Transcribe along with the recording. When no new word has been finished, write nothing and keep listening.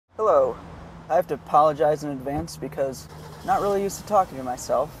Hello. I have to apologize in advance because I'm not really used to talking to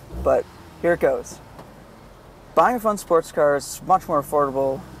myself, but here it goes. Buying a fun sports car is much more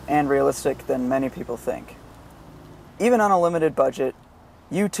affordable and realistic than many people think. Even on a limited budget,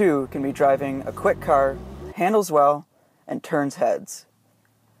 you too can be driving a quick car, handles well, and turns heads.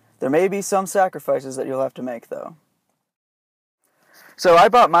 There may be some sacrifices that you'll have to make though. So I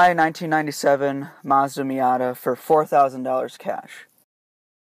bought my 1997 Mazda Miata for $4,000 cash.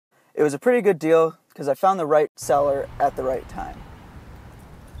 It was a pretty good deal because I found the right seller at the right time.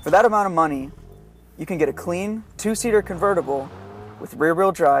 For that amount of money, you can get a clean, two-seater convertible with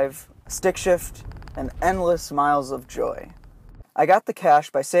rear-wheel drive, stick shift, and endless miles of joy. I got the cash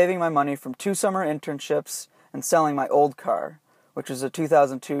by saving my money from 2 summer internships and selling my old car, which was a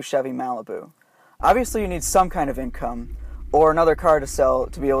 2002 Chevy Malibu. Obviously you need some kind of income or another car to sell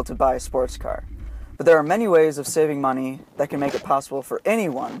to be able to buy a sports car. But there are many ways of saving money that can make it possible for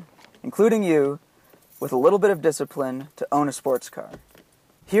anyone, including you, with a little bit of discipline to own a sports car.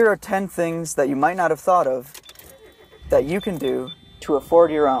 Here are 10 things that you might not have thought of that you can do to afford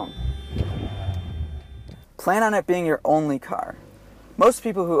your own. Plan on it being your only car. Most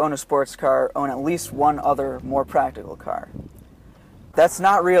people who own a sports car own at least one other, more practical car. That's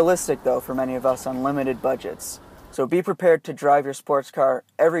not realistic though for many of us on limited budgets, so be prepared to drive your sports car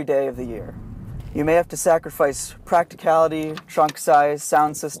every day of the year. You may have to sacrifice practicality, trunk size,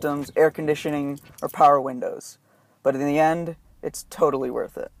 sound systems, air conditioning, or power windows. But in the end, it's totally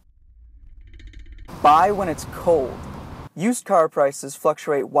worth it. Buy when it's cold. Used car prices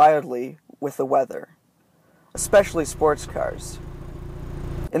fluctuate wildly with the weather, especially sports cars.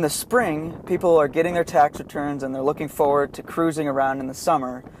 In the spring, people are getting their tax returns and they're looking forward to cruising around in the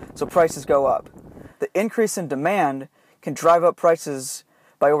summer, so prices go up. The increase in demand can drive up prices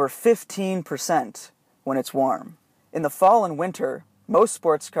by over 15% when it's warm. In the fall and winter, most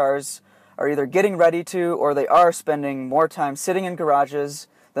sports cars are either getting ready to or they are spending more time sitting in garages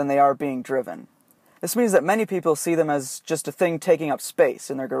than they are being driven. This means that many people see them as just a thing taking up space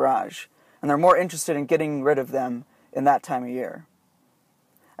in their garage, and they're more interested in getting rid of them in that time of year.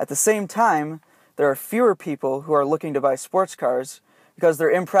 At the same time, there are fewer people who are looking to buy sports cars because they're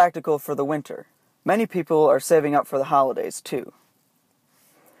impractical for the winter. Many people are saving up for the holidays too.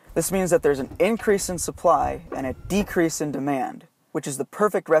 This means that there's an increase in supply and a decrease in demand, which is the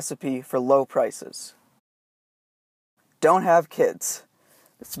perfect recipe for low prices. Don't have kids.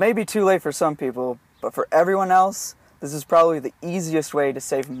 This may be too late for some people, but for everyone else, this is probably the easiest way to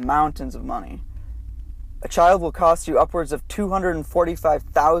save mountains of money. A child will cost you upwards of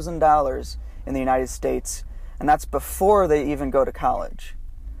 $245,000 in the United States, and that's before they even go to college.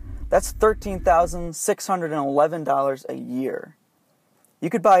 That's $13,611 a year. You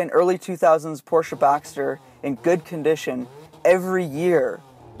could buy an early 2000s Porsche Boxster in good condition every year.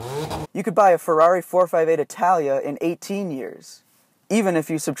 You could buy a Ferrari 458 Italia in 18 years, even if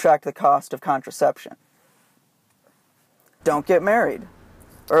you subtract the cost of contraception. Don't get married,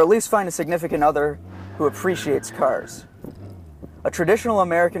 or at least find a significant other who appreciates cars. A traditional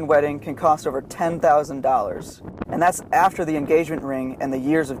American wedding can cost over $10,000, and that's after the engagement ring and the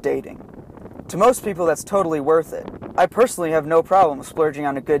years of dating. To most people, that's totally worth it. I personally have no problem splurging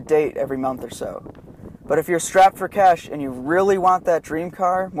on a good date every month or so. But if you're strapped for cash and you really want that dream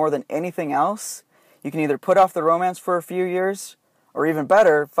car more than anything else, you can either put off the romance for a few years, or even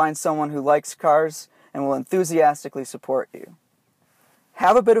better, find someone who likes cars and will enthusiastically support you.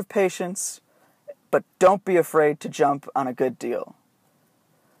 Have a bit of patience, but don't be afraid to jump on a good deal.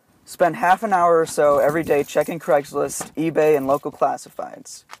 Spend half an hour or so every day checking Craigslist, eBay, and local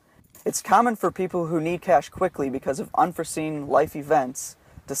classifieds. It's common for people who need cash quickly because of unforeseen life events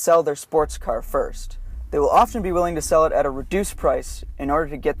to sell their sports car first. They will often be willing to sell it at a reduced price in order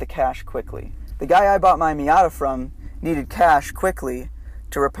to get the cash quickly. The guy I bought my Miata from needed cash quickly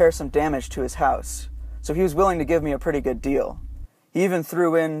to repair some damage to his house, so he was willing to give me a pretty good deal. He even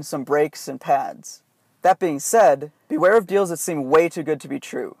threw in some brakes and pads. That being said, beware of deals that seem way too good to be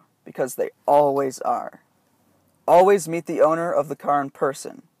true, because they always are. Always meet the owner of the car in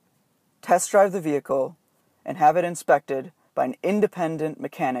person. Test drive the vehicle, and have it inspected by an independent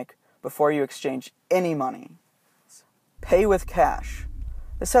mechanic before you exchange any money. Pay with cash.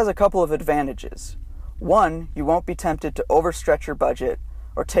 This has a couple of advantages. One, you won't be tempted to overstretch your budget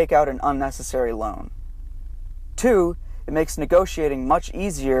or take out an unnecessary loan. Two, it makes negotiating much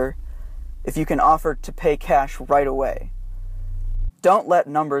easier if you can offer to pay cash right away. Don't let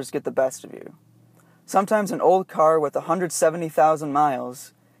numbers get the best of you. Sometimes an old car with 170,000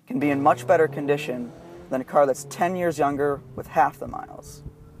 miles can be in much better condition than a car that's 10 years younger with half the miles.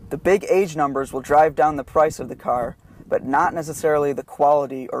 The big age numbers will drive down the price of the car but not necessarily the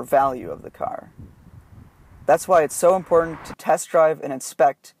quality or value of the car. That's why it's so important to test drive and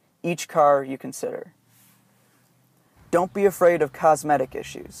inspect each car you consider. Don't be afraid of cosmetic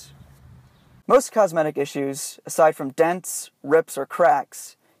issues. Most cosmetic issues, aside from dents, rips, or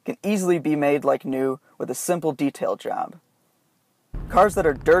cracks, can easily be made like new with a simple detail job. Cars that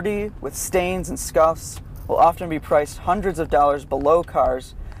are dirty, with stains and scuffs, will often be priced hundreds of dollars below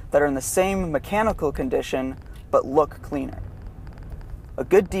cars that are in the same mechanical condition but look cleaner. A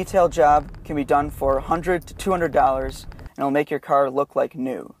good detail job can be done for $100 to $200 and it'll make your car look like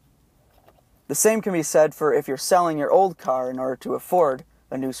new. The same can be said for if you're selling your old car in order to afford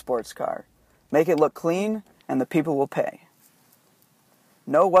a new sports car. Make it look clean and the people will pay.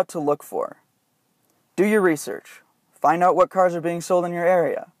 Know what to look for. Do your research. Find out what cars are being sold in your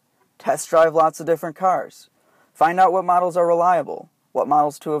area. Test drive lots of different cars. Find out what models are reliable, what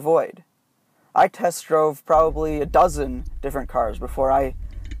models to avoid. I test drove probably a dozen different cars before I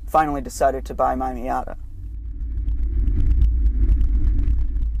finally decided to buy my Miata.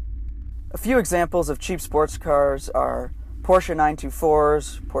 A few examples of cheap sports cars are Porsche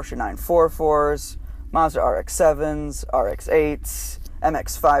 924s, Porsche 944s, Mazda RX-7s, RX-8s,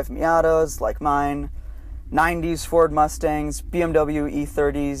 MX-5 Miatas like mine, 90s Ford Mustangs, BMW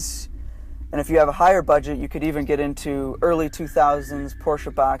E30s, and if you have a higher budget, you could even get into early 2000s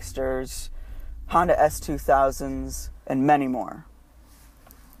Porsche Boxsters, Honda S2000s, and many more.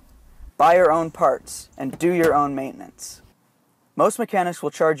 Buy your own parts and do your own maintenance. Most mechanics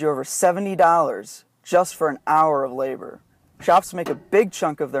will charge you over $70 just for an hour of labor. Shops make a big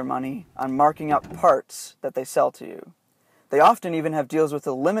chunk of their money on marking up parts that they sell to you. They often even have deals with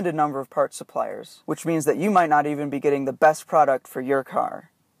a limited number of parts suppliers, which means that you might not even be getting the best product for your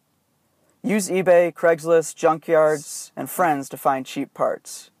car. Use eBay, Craigslist, junkyards, and friends to find cheap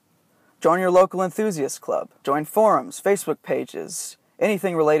parts. Join your local enthusiast club. Join forums, Facebook pages,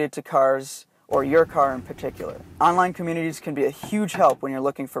 anything related to cars or your car in particular. Online communities can be a huge help when you're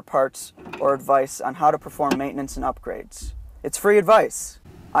looking for parts or advice on how to perform maintenance and upgrades. It's free advice.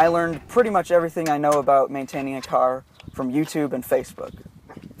 I learned pretty much everything I know about maintaining a car from YouTube and Facebook.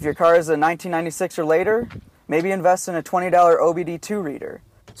 If your car is a 1996 or later, maybe invest in a $20 OBD2 reader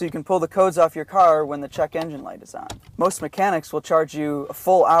so you can pull the codes off your car when the check engine light is on. Most mechanics will charge you a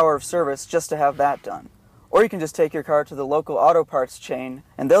full hour of service just to have that done. Or you can just take your car to the local auto parts chain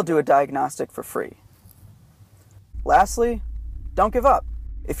and they'll do a diagnostic for free. Lastly, don't give up.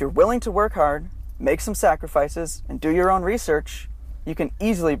 If you're willing to work hard, make some sacrifices, and do your own research, you can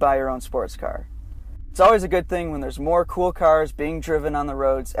easily buy your own sports car. It's always a good thing when there's more cool cars being driven on the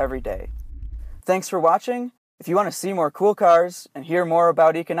roads every day. Thanks for watching. If you want to see more cool cars and hear more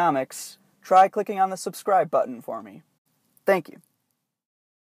about economics, try clicking on the subscribe button for me. Thank you.